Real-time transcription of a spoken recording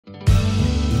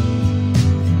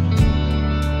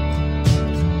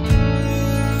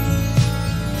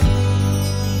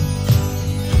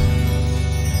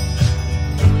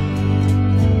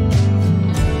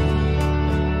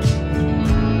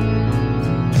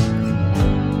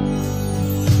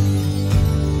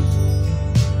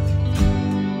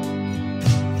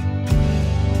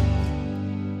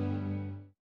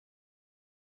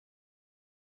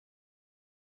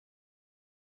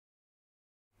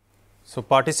So,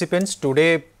 participants,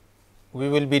 today we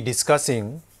will be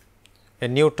discussing a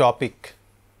new topic,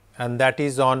 and that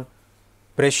is on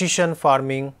precision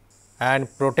farming and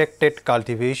protected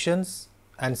cultivations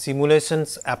and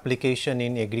simulations application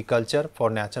in agriculture for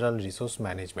natural resource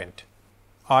management.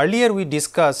 Earlier we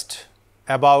discussed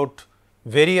about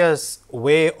various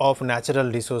way of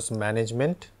natural resource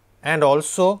management and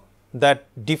also that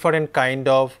different kind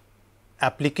of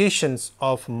applications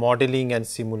of modeling and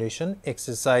simulation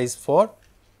exercise for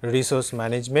resource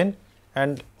management,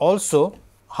 and also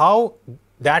how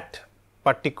that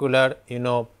particular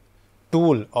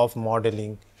tool of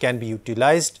modeling can be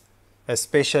utilized,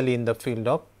 especially in the field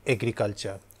of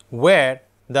agriculture, where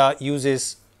the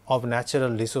uses of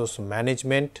natural resource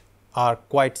management are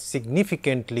quite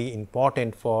significantly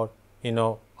important for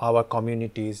our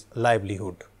community's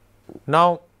livelihood.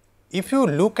 Now, if you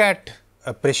look at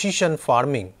precision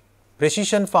farming,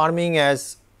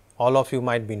 as all of you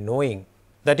might be knowing,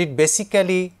 that it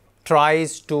basically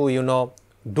tries to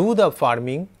do the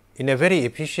farming in a very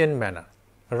efficient manner,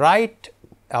 right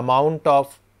amount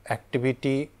of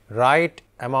activity, right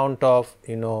amount of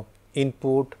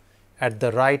input at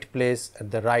the right place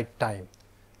at the right time.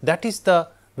 That is the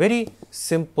very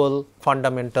simple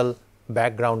fundamental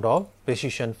background of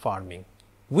precision farming.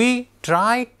 We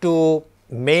try to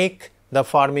make the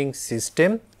farming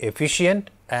system efficient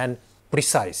and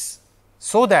precise,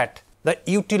 so that the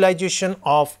utilization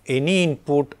of any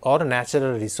input or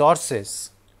natural resources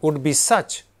would be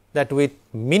such that with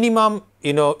minimum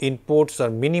inputs or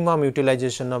minimum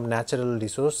utilization of natural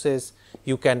resources,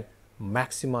 you can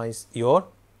maximize your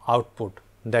output,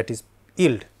 that is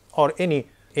yield or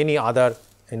any other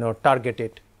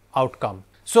targeted outcome.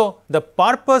 So, the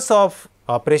purpose of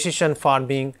precision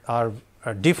farming are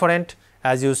different.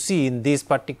 As you see in this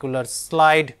particular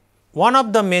slide, one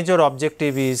of the major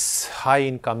objective is high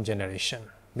income generation,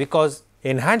 because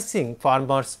enhancing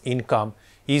farmers' income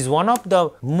is one of the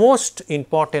most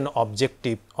important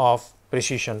objective of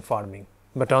precision farming.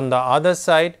 But on the other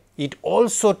side, it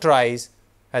also tries,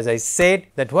 as I said,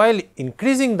 that while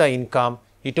increasing the income,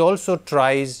 it also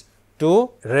tries to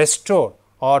restore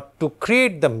or to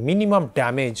create the minimum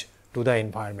damage to the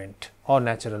environment or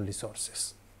natural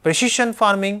resources. Precision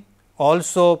farming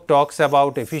also talks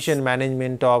about efficient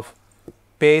management of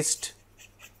pest,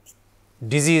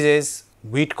 diseases,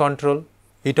 weed control.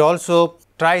 It also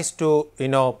tries to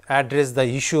address the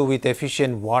issue with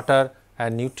efficient water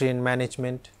and nutrient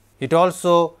management. It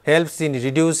also helps in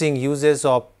reducing uses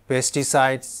of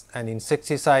pesticides and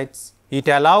insecticides. It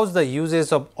allows the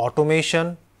uses of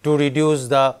automation to reduce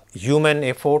the human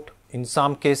effort in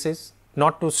some cases,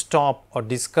 not to stop or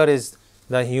discourage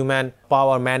the human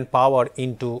power, manpower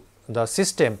into the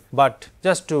system, but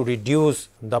just to reduce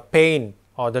the pain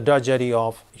or the drudgery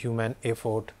of human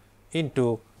effort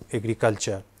into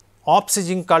agriculture.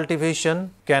 Off-season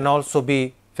cultivation can also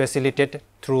be facilitated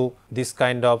through this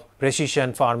kind of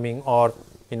precision farming or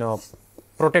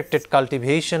protected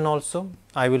cultivation also.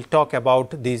 I will talk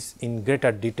about this in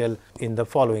greater detail in the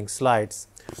following slides.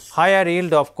 Higher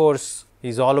yield, of course,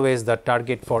 is always the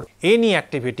target for any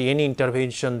activity, any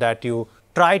intervention that you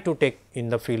try to take in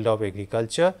the field of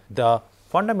agriculture. The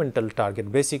fundamental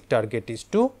target, basic target is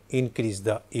to increase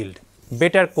the yield.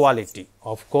 Better quality,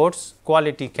 of course,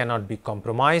 quality cannot be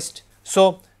compromised.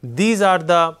 So, these are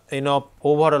the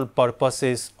overall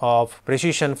purposes of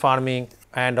precision farming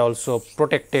and also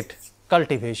protected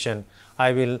cultivation.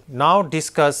 I will now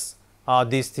discuss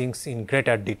these things in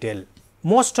greater detail.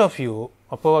 Most of you,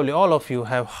 or probably all of you,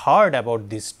 have heard about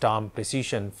this term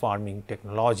precision farming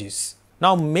technologies.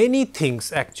 Now, many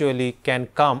things actually can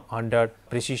come under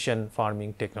precision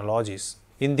farming technologies.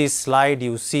 In this slide,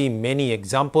 you see many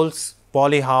examples: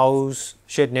 polyhouse,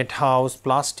 shade net house,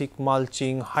 plastic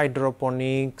mulching,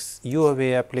 hydroponics,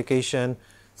 UAV application,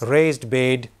 raised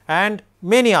bed, and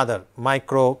many other,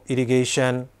 micro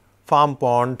irrigation, farm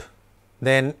pond,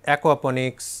 then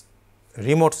aquaponics,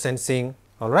 remote sensing.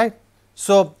 All right.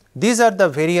 So, these are the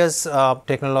various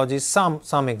technologies,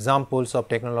 some examples of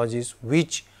technologies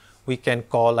which we can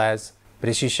call as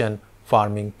precision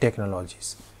farming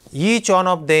technologies. Each one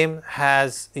of them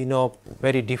has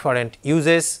very different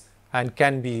uses and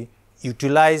can be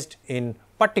utilized in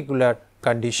particular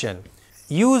condition.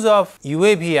 Use of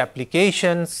UAV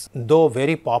applications, though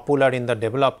very popular in the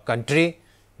developed country,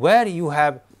 where you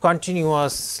have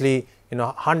continuously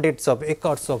hundreds of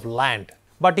acres of land.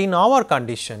 But in our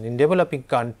condition, in developing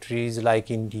countries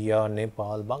like India,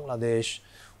 Nepal, Bangladesh,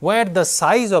 where the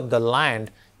size of the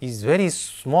land is very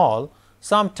small,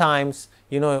 sometimes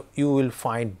you will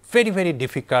find very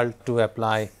difficult to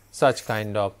apply such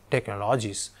kind of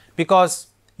technologies, because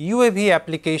UAV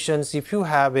applications, if you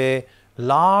have a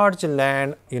large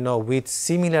land with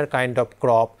similar kind of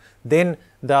crop, then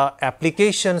the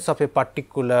applications of a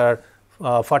particular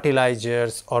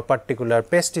fertilizers or particular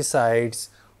pesticides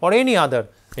or any other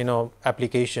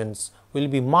applications will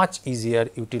be much easier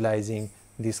utilizing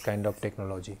this kind of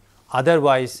technology.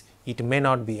 Otherwise, it may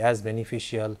not be as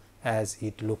beneficial as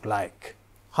it look like.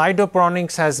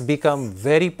 Hydroponics has become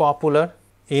very popular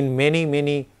in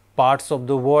many parts of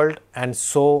the world, and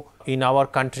so in our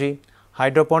country.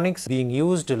 Hydroponics being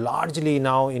used largely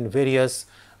now in various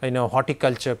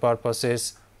horticulture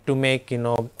purposes to make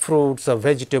fruits or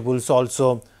vegetables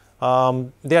also.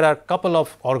 There are a couple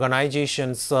of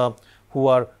organizations who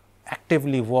are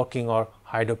actively working on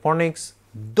hydroponics,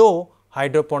 though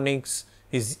hydroponics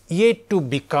is yet to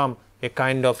become a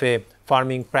kind of a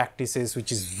farming practices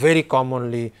which is very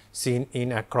commonly seen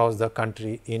in across the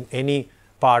country in any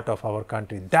part of our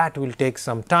country. That will take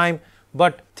some time,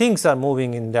 but things are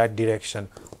moving in that direction.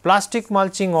 Plastic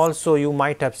mulching also you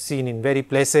might have seen in very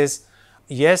places.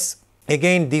 Yes,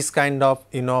 again this kind of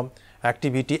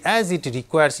activity, as it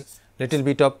requires little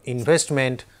bit of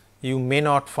investment, you may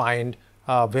not find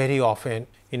very often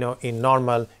in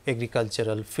normal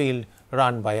agricultural field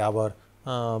run by our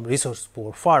resource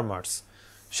poor farmers.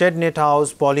 Shed net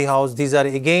house, poly house, these are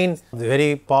again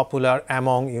very popular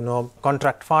among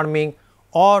contract farming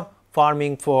or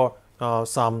farming for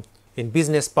some in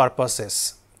business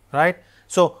purposes, right.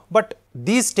 So, but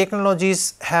these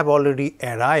technologies have already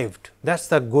arrived, that is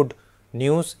the good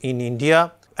news in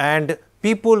India, and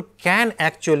people can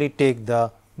actually take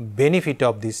the benefit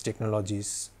of these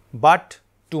technologies, but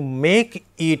to make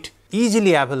it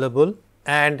easily available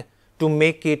and to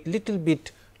make it little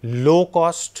bit low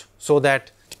cost, so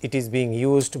that it is being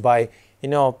used by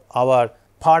our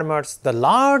farmers. The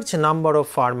large number of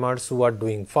farmers who are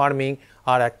doing farming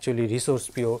are actually resource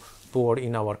poor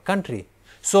in our country.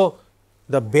 So,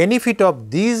 the benefit of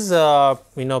these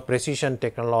precision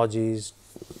technologies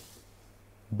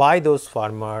by those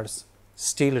farmers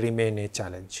still remain a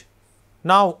challenge.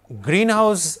 Now,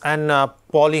 greenhouse and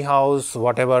poly house,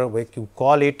 whatever way you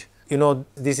call it,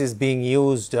 this is being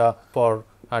used for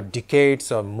decades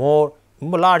or more,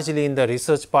 largely in the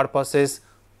research purposes,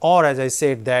 or as I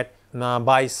said that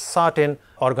by certain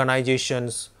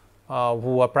organizations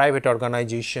who are private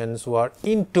organizations who are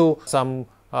into some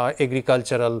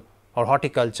agricultural or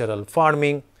horticultural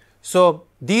farming. So,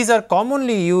 these are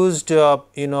commonly used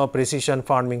precision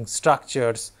farming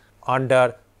structures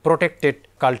under protected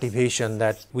cultivation,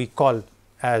 that we call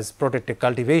as protected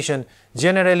cultivation.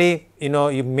 Generally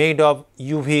made of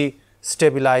UV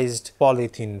stabilized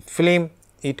polythene film.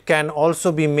 It can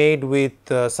also be made with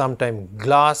sometime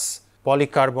glass,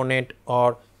 polycarbonate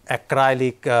or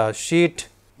acrylic sheet.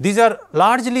 These are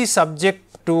largely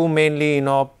subject to mainly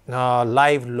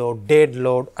live load, dead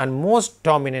load, and most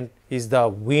dominant is the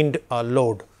wind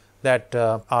load that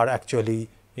are actually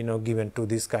given to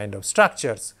this kind of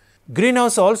structures.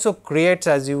 Greenhouse also creates,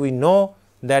 as we know,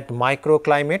 that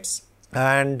microclimates,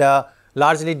 and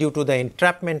largely due to the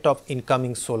entrapment of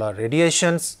incoming solar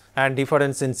radiations and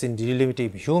differences in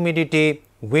relative humidity,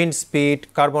 wind speed,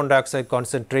 carbon dioxide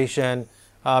concentration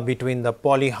between the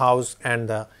poly house and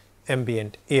the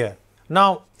ambient air.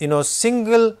 Now,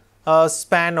 single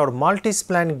span or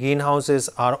multi-span greenhouses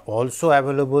are also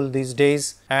available these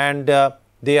days, and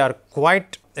they are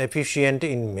quite efficient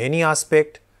in many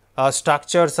aspects.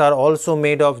 Structures are also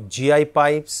made of GI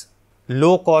pipes.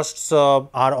 Low costs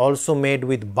are also made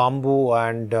with bamboo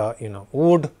and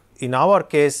wood. In our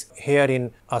case here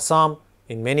in Assam,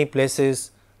 in many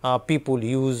places people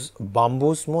use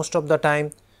bamboos most of the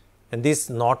time, and this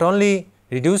not only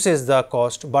reduces the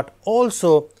cost, but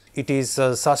also it is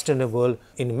sustainable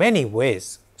in many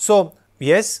ways. So,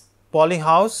 yes,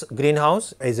 polyhouse,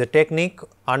 greenhouse is a technique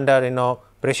under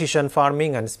precision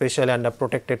farming and especially under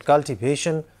protected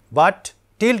cultivation, but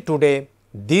till today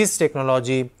this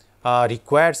technology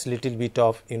requires little bit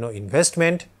of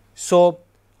investment. So,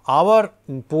 our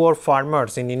poor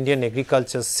farmers in Indian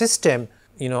agriculture system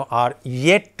are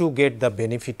yet to get the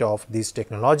benefit of this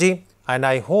technology, and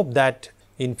I hope that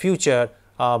in future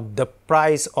the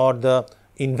price or the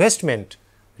investment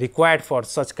required for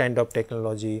such kind of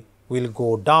technology will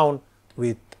go down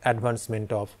with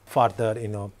advancement of further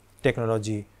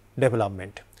technology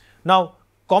development. Now,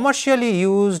 commercially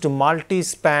used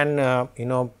multi-span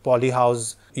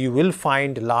polyhouse you will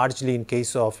find largely in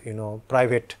case of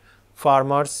private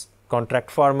farmers, contract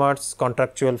farmers,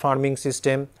 contractual farming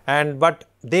system, and but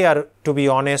they are, to be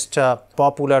honest,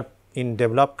 popular in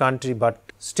developed country, but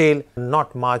still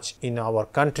not much in our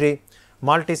country.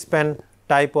 Multi-span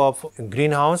type of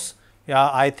greenhouse,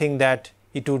 I think that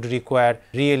it would require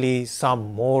really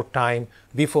some more time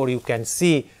before you can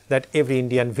see that every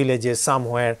Indian villages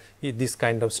somewhere this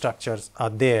kind of structures are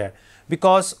there,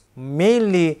 because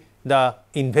mainly the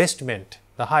investment,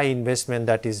 the high investment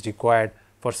that is required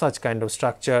for such kind of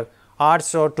structure.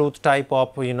 Arch or tooth type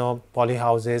of poly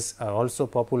houses are also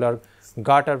popular,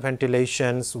 gutter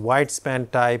ventilations, wide span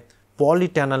type,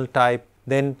 polytunnel type,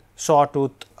 then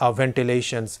sawtooth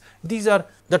ventilations. These are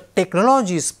the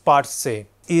technologies per se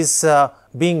is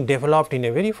being developed in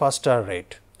a very faster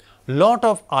rate. Lot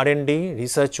of R&D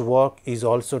research work is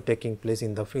also taking place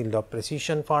in the field of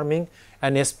precision farming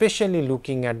and especially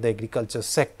looking at the agriculture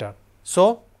sector.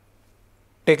 So,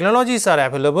 technologies are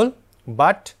available,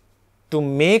 but to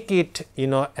make it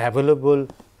available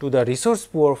to the resource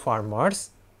poor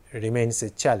farmers remains a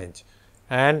challenge,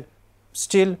 and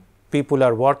still people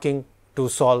are working to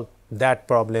solve that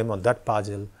problem or that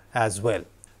puzzle as well.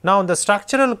 Now, the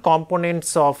structural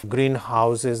components of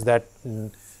greenhouses that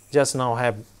just now I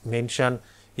have mentioned,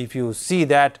 if you see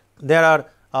that there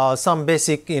are some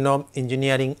basic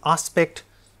engineering aspect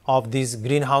of these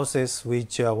greenhouses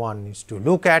which one needs to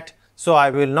look at. So, I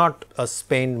will not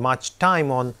spend much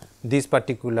time on this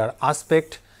particular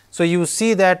aspect. So, you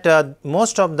see that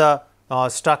most of the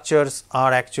structures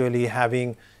are actually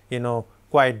having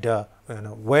quite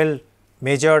well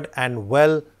measured and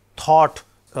well thought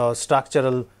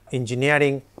structural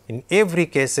engineering. In every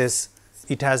cases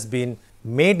it has been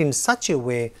made in such a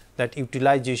way that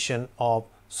utilization of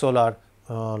solar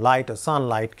light or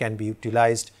sunlight can be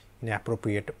utilized in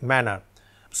appropriate manner.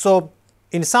 So,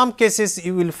 in some cases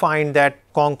you will find that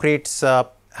concretes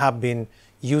have been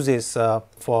uses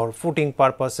for footing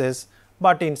purposes,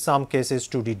 but in some cases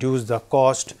to reduce the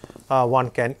cost one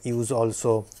can use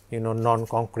also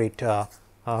non-concrete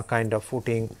kind of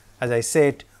footing. As I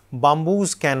said,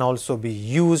 bamboos can also be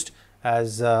used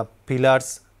as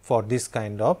pillars for this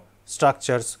kind of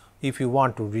structures if you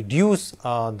want to reduce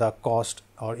the cost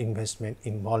or investment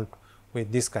involved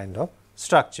with this kind of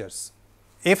structures.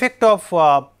 Effect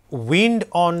of wind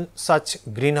on such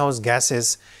greenhouse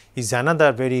gases is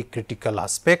another very critical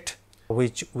aspect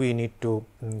which we need to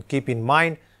keep in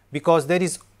mind, because there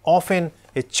is often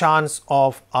a chance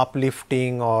of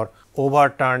uplifting or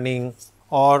overturning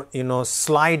or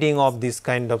sliding of this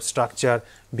kind of structure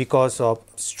because of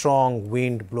strong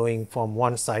wind blowing from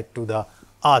one side to the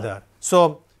other.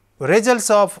 So, results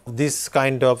of this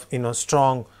kind of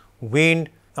strong wind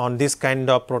on this kind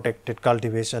of protected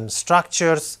cultivation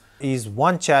structures is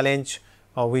one challenge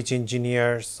which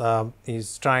engineers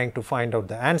is trying to find out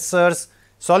the answers.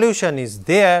 Solution is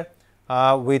there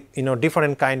with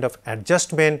different kind of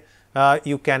adjustment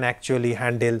you can actually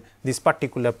handle this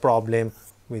particular problem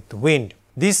with wind.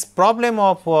 This problem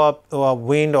of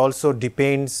wind also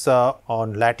depends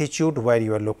on latitude where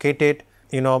you are located.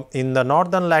 In the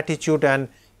northern latitude and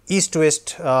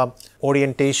east-west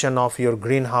orientation of your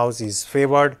greenhouse is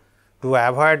favored to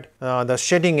avoid the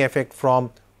shading effect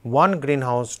from one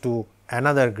greenhouse to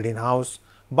another greenhouse,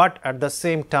 but at the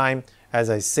same time, as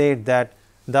I said, that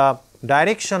the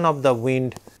direction of the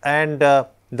wind and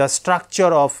the structure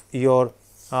of your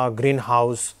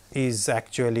greenhouse is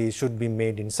actually should be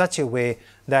made in such a way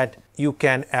that you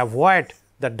can avoid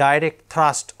the direct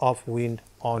thrust of wind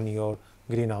on your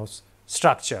greenhouse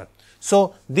structure.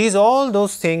 So, all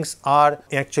those things are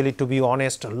actually, to be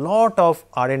honest, a lot of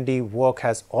R&D work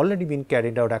has already been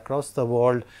carried out across the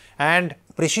world, and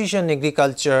precision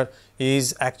agriculture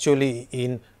is actually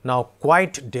in now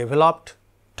quite developed.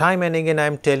 Time and again I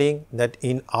am telling that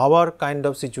in our kind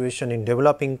of situation in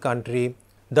developing country,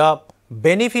 the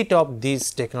benefit of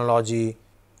this technology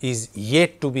is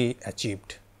yet to be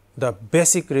achieved. The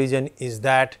basic reason is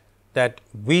that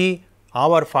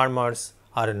our farmers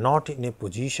are not in a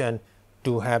position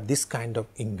to have this kind of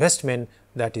investment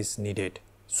that is needed.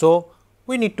 So,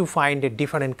 we need to find a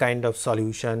different kind of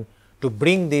solution to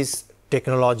bring these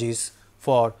technologies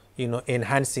for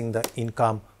enhancing the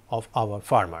income of our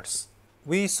farmers.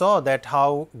 We saw that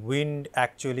how wind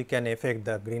actually can affect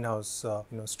the greenhouse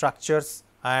structures,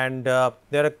 and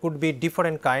there could be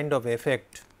different kind of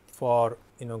effect for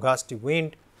gusty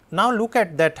wind. Now, look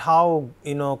at that how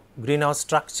greenhouse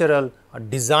structural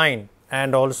design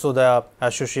and also the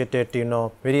associated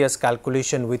various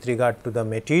calculation with regard to the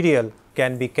material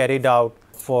can be carried out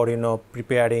for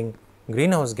preparing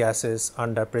greenhouse gases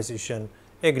under precision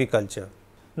agriculture.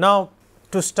 Now,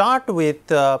 to start with,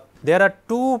 there are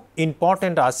two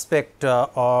important aspects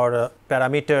or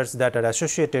parameters that are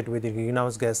associated with the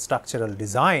greenhouse gas structural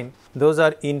design. Those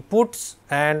are inputs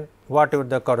and what are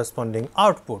the corresponding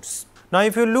outputs. Now,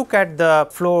 if you look at the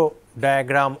flow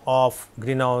diagram of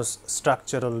greenhouse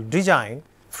structural design,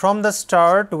 from the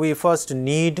start we first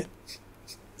need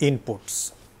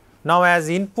inputs. Now, as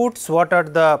inputs, what are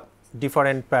the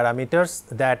different parameters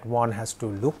that one has to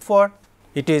look for?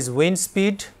 It is wind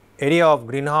speed, area of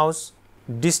greenhouse,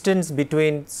 distance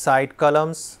between side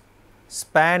columns,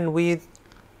 span width,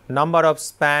 number of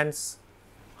spans,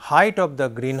 height of the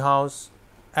greenhouse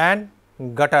and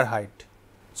gutter height.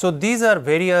 So, these are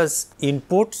various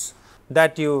inputs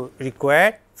that you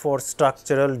require for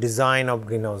structural design of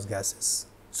greenhouse gases.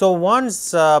 So,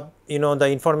 once you know the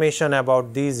information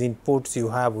about these inputs you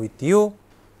have with you,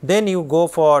 then you go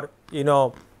for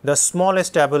the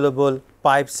smallest available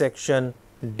pipe section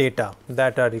data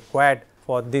that are required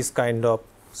for this kind of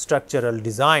structural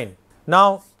design.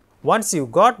 Now, once you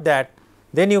got that,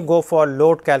 then you go for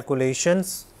load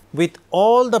calculations with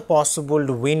all the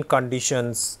possible wind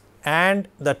conditions and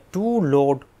the two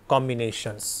load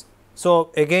combinations.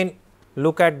 So, again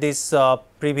look at this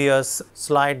previous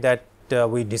slide that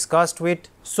we discussed with.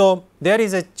 So, there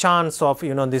is a chance of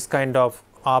this kind of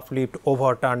uplift,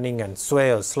 overturning and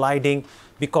sway or sliding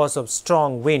because of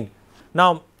strong wind.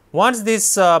 Now, once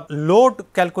this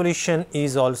load calculation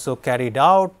is also carried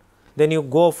out, then you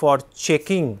go for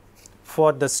checking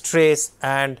for the stress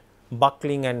and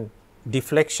buckling and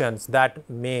deflections that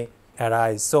may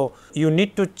arise. So, you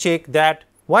need to check that.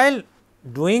 While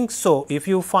doing so, if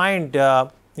you find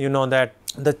that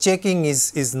the checking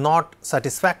is not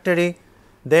satisfactory,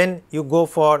 then you go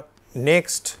for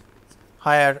next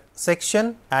higher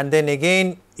section and then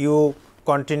again you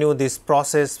continue this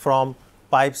process from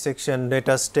pipe section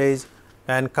data stage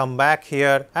and come back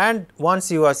here, and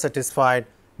once you are satisfied,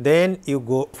 then you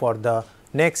go for the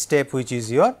next step, which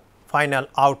is your final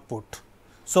output.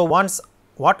 So, once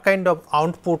what kind of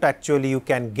output actually you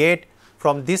can get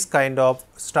from this kind of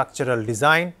structural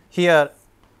design, here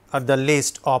are the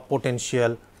list of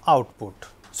potential output.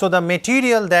 So, the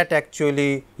material that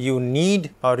actually you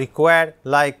need or require,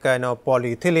 like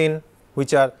polyethylene,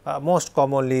 which are most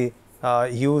commonly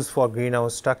used for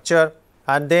greenhouse structure,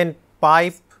 and then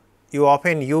pipe, you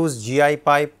often use GI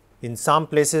pipe in some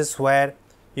places where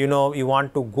you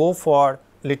want to go for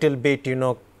little bit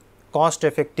cost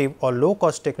effective or low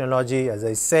cost technology. As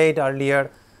I said earlier,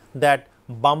 that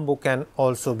bamboo can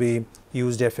also be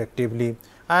used effectively,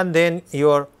 and then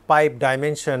your pipe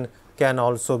dimension can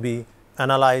also be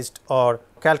analyzed or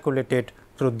calculated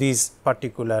through this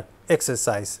particular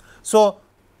exercise. So,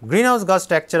 greenhouse gas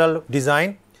structural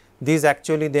design, this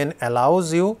actually then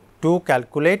allows you to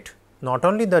calculate not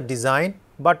only the design,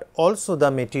 but also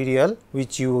the material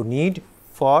which you need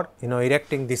for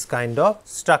erecting this kind of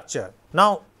structure.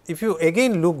 Now, if you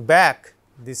again look back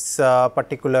this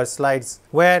particular slides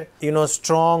where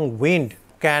strong wind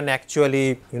can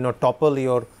actually topple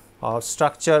your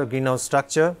structure, greenhouse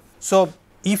structure. So,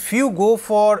 if you go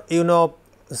for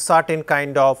certain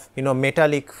kind of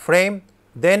metallic frame,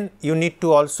 then you need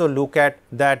to also look at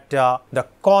that the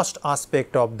cost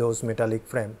aspect of those metallic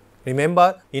frame.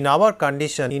 Remember, in our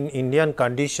condition, in Indian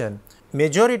condition,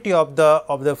 majority of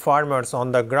the farmers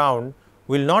on the ground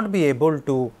will not be able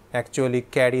to actually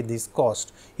carry this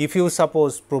cost. If you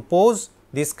suppose propose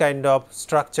this kind of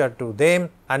structure to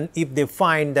them, and if they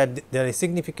find that there is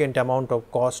significant amount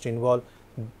of cost involved,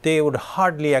 they would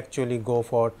hardly actually go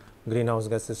for greenhouse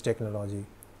gases technology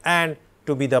and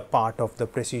to be the part of the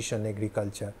precision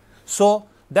agriculture. So,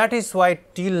 that is why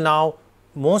till now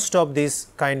most of these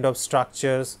kind of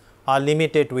structures are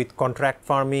limited with contract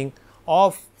farming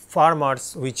of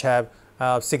farmers which have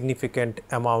significant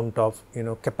amount of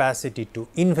capacity to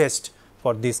invest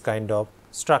for this kind of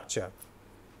structure.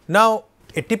 Now,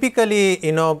 a typically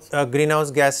a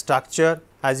greenhouse gas structure,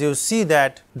 as you see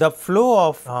that the flow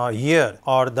of air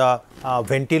or the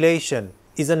ventilation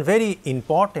is a very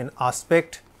important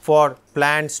aspect for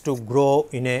plants to grow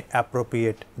in a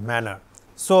appropriate manner.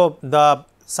 So, the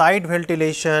side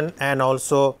ventilation and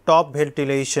also top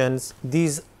ventilations,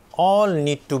 these all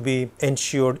need to be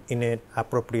ensured in an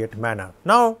appropriate manner.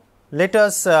 Now, let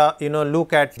us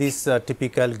look at this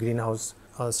typical greenhouse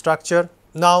structure.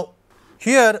 Now,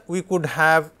 here we could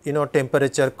have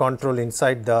temperature control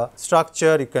inside the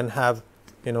structure. You can have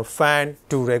fan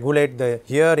to regulate the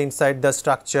air inside the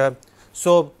structure.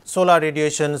 So, solar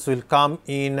radiations will come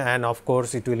in, and of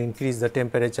course, it will increase the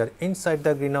temperature inside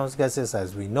the greenhouse gases,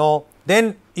 as we know.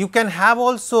 Then you can have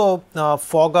also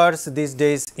foggers these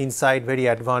days inside very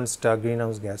advanced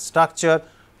greenhouse gas structure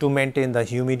to maintain the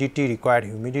humidity, required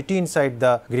humidity inside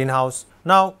the greenhouse.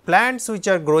 Now, plants which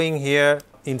are growing here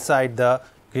inside the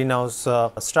greenhouse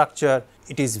structure,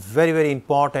 it is very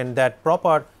important that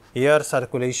proper air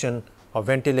circulation or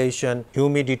ventilation,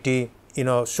 humidity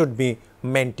should be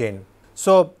maintained.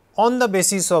 So, On the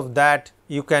basis of that,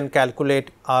 you can calculate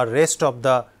a rest of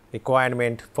the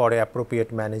requirement for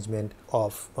appropriate management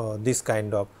of this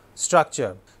kind of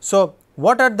structure. So,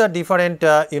 what are the different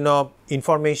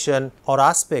information or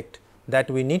aspect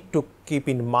that we need to keep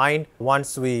in mind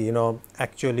once we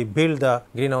actually build the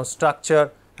greenhouse structure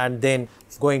and then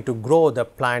going to grow the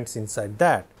plants inside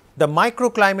that. The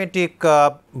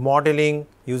microclimatic modeling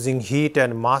using heat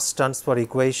and mass transfer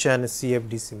equation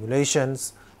CFD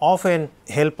simulations often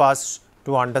help us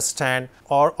to understand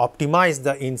or optimize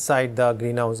the inside the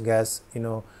greenhouse gas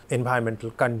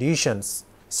environmental conditions.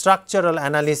 Structural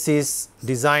analysis,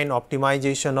 design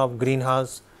optimization of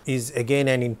greenhouse is again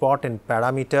an important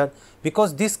parameter,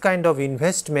 because this kind of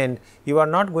investment you are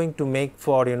not going to make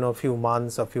for few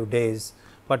months or few days,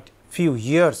 but few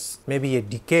years, maybe a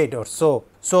decade or so.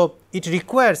 So, it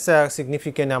requires a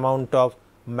significant amount of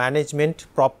management,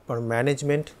 proper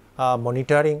management,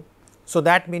 monitoring. So,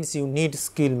 that means you need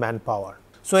skilled manpower.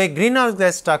 So, a greenhouse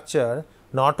gas structure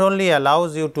not only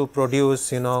allows you to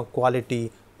produce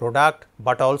quality product,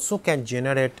 but also can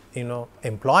generate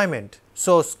employment.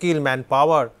 So, skilled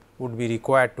manpower would be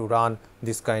required to run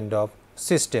this kind of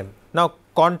system. Now,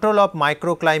 control of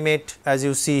microclimate, as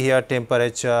you see here,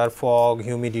 temperature, fog,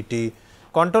 humidity.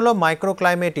 Control of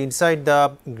microclimate inside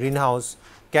the greenhouse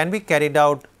can be carried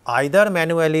out either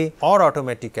manually or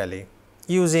automatically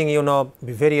using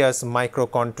various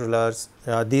microcontrollers.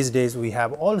 These days we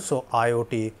have also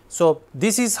IoT. So,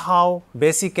 this is how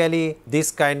basically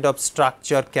this kind of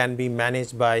structure can be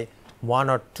managed by 1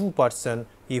 or 2 person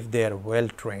if they are well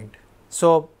trained.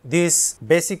 So, this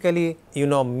basically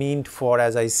meant for,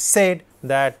 as I said,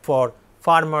 that for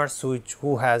farmers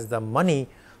who has the money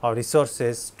or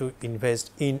resources to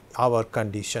invest in our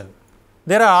condition.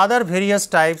 There are other various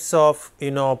types of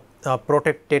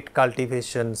protected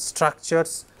cultivation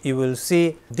structures. You will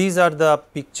see these are the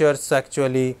pictures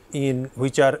actually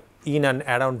which are in and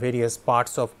around various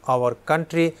parts of our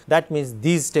country. That means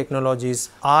these technologies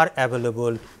are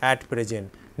available at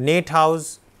present. Net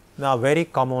house, now very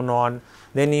common one.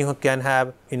 Then you can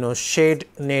have shade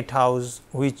net house,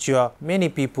 which many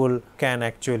people can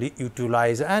actually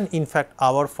utilize, and in fact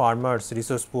our farmers,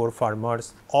 resource poor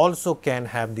farmers also can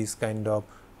have this kind of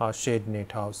shade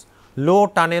net house. Low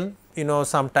tunnel,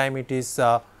 sometime it is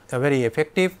very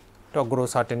effective to grow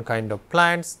certain kind of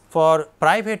plants. For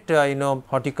private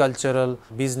horticultural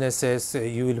businesses,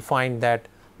 you will find that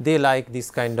they like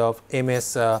this kind of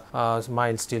MS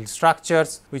mild steel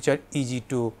structures, which are easy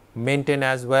to maintain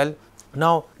as well.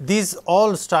 Now, these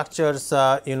all structures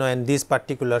in these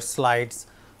particular slides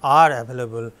are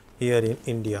available here in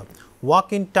India.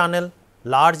 Walk-in tunnel,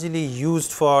 largely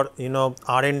used for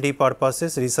R&D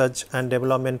purposes, research and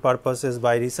development purposes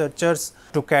by researchers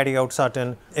to carry out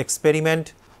certain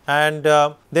experiment. And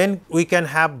then we can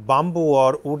have bamboo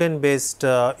or wooden based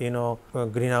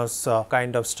greenhouse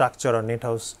kind of structure or net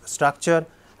house structure.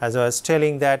 As I was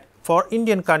telling that for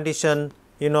Indian condition,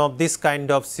 this kind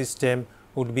of system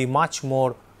would be much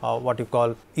more what you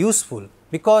call useful,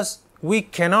 because we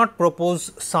cannot propose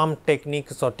some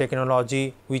techniques or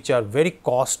technology which are very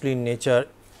costly in nature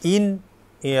in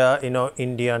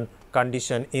Indian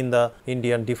condition, in the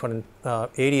Indian different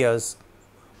areas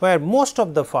where most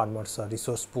of the farmers are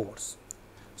resource poor.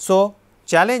 So,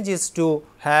 challenge is to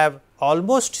have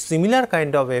almost similar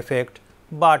kind of effect,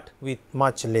 but with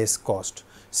much less cost.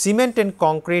 Cement and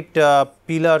concrete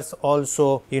pillars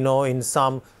also, in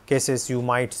some cases you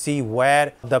might see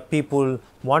where the people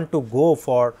want to go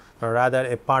for rather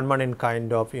a permanent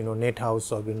kind of net house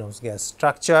or greenhouse gas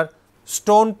structure.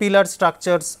 Stone pillar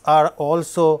structures are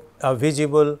also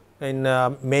visible in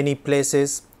many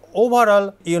places.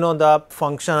 Overall, the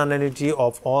functionality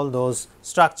of all those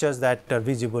structures that are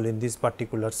visible in these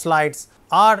particular slides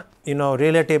are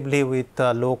relatively with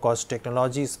low cost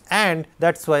technologies, and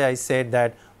that is why I said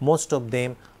that most of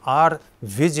them are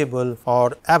visible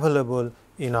or available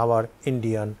in our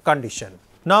Indian condition.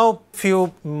 Now,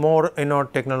 few more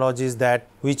technologies that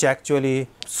which actually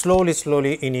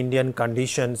slowly in Indian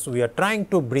conditions we are trying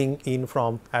to bring in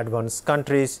from advanced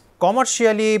countries.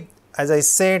 Commercially, as I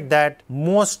said, that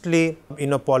mostly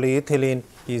polyethylene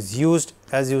is used.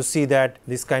 As you see that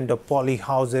this kind of poly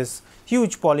houses,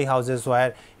 huge poly houses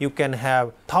where you can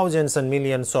have thousands and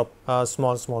millions of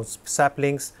small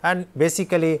saplings, and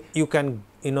basically you can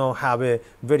have a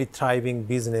very thriving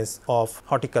business of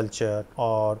horticulture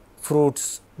or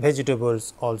fruits,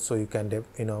 vegetables also you can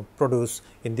produce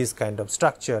in this kind of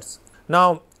structures.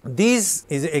 Now, these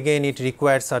is again it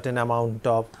requires certain amount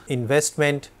of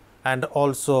investment and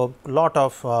also lot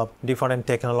of different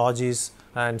technologies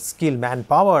and skilled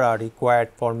manpower are required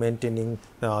for maintaining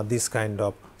this kind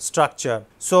of structure.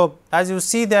 So, as you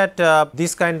see that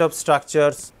this kind of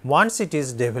structures, once it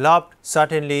is developed,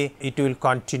 certainly it will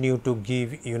continue to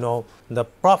give the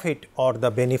profit or the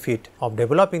benefit of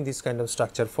developing this kind of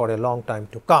structure for a long time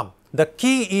to come. The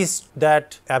key is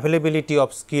that availability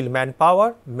of skilled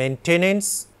manpower,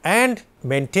 maintenance and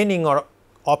maintaining or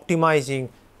optimizing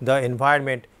the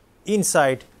environment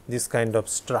inside this kind of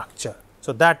structure.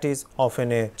 So, that is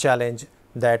often a challenge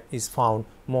that is found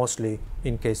mostly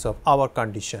in case of our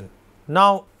condition.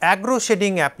 Now, agro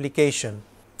shading application.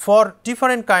 For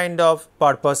different kind of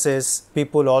purposes,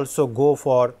 people also go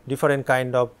for different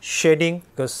kind of shading,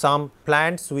 because some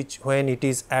plants which when it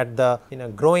is at the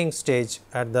growing stage,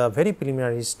 at the very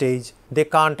preliminary stage, they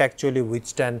can't actually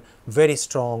withstand very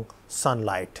strong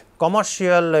sunlight.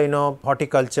 Commercial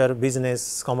horticulture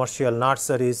business, commercial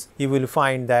nurseries, you will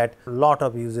find that lot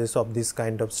of uses of this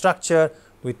kind of structure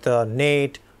with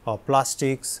net or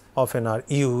plastics often are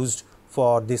used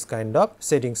for this kind of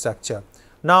shading structure.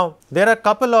 Now, there are a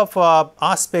couple of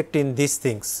aspects in these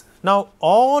things. Now,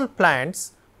 all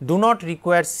plants do not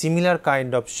require similar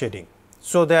kind of shading.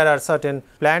 So, there are certain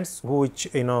plants which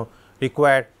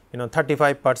require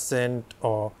 35%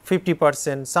 or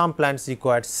 50%, some plants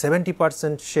require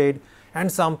 70% shade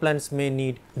and some plants may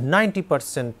need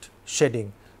 90%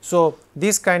 shading. So,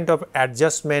 this kind of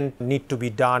adjustment need to be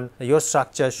done. Your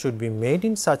structure should be made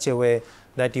in such a way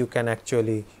that you can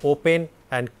actually open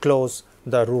and close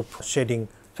the roof shading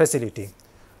facility.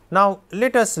 Now,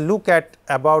 let us look at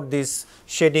about this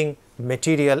shading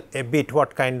material a bit,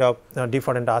 what kind of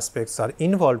different aspects are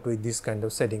involved with this kind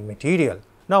of shading material.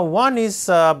 Now, one is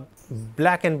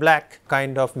black and black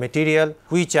kind of material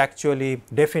which actually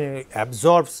definitely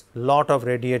absorbs lot of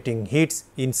radiating heats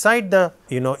inside the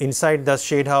inside the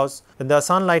shade house. When the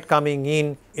sunlight coming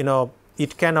in,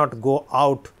 it cannot go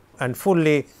out and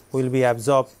fully will be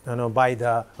absorbed by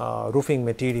the roofing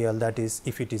material. That is,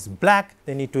 if it is black,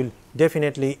 then it will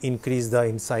definitely increase the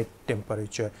inside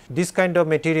temperature. This kind of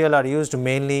material are used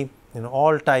mainly in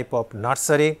all type of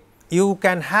nursery. You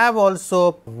can have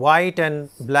also white and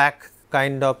black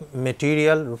kind of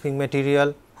material, roofing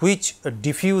material, which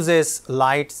diffuses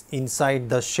lights inside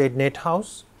the shade net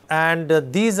house, and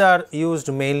these are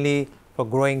used mainly for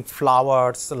growing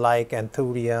flowers like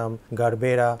anthurium,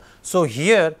 gerbera. So,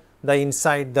 here the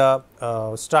inside the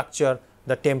structure,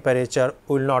 the temperature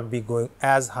will not be going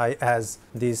as high as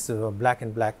this black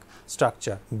and black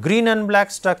structure. Green and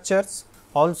black structures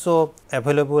also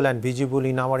available and visible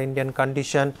in our Indian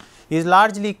condition is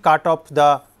largely cut off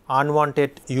the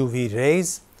unwanted UV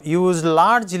rays, used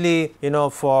largely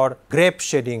for grape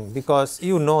shading, because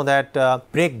that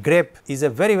grape is a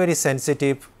very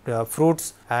sensitive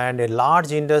fruits and a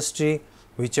large industry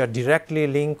which are directly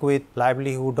linked with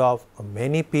livelihood of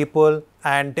many people,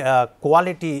 and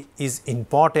quality is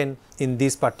important in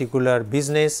this particular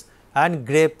business, and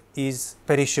grape is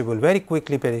perishable, very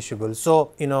quickly perishable.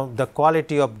 So, the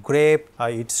quality of grape,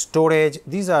 its storage,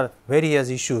 these are various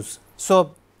issues.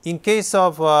 So, in case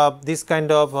of this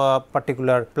kind of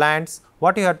particular plants,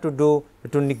 what you have to do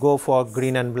to go for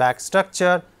green and black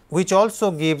structure, which also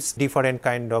gives different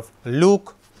kind of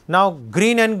look. Now,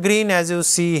 green and green, as you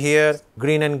see here,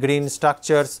 green and green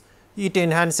structures, it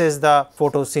enhances the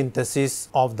photosynthesis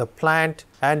of the plant,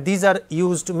 and these are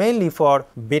used mainly for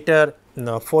better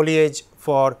foliage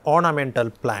for ornamental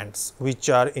plants, which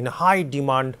are in high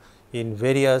demand in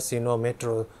various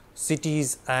metro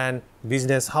cities and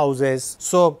business houses.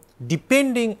 So,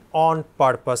 depending on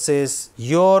purposes,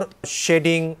 your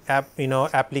shading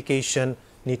application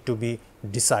need to be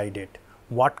decided.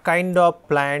 What kind of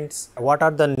plants, what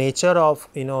are the nature of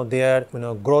their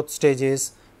growth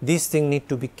stages, these things need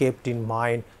to be kept in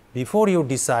mind before you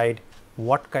decide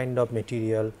what kind of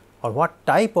material or what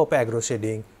type of agro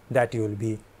shading that you will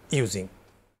be using.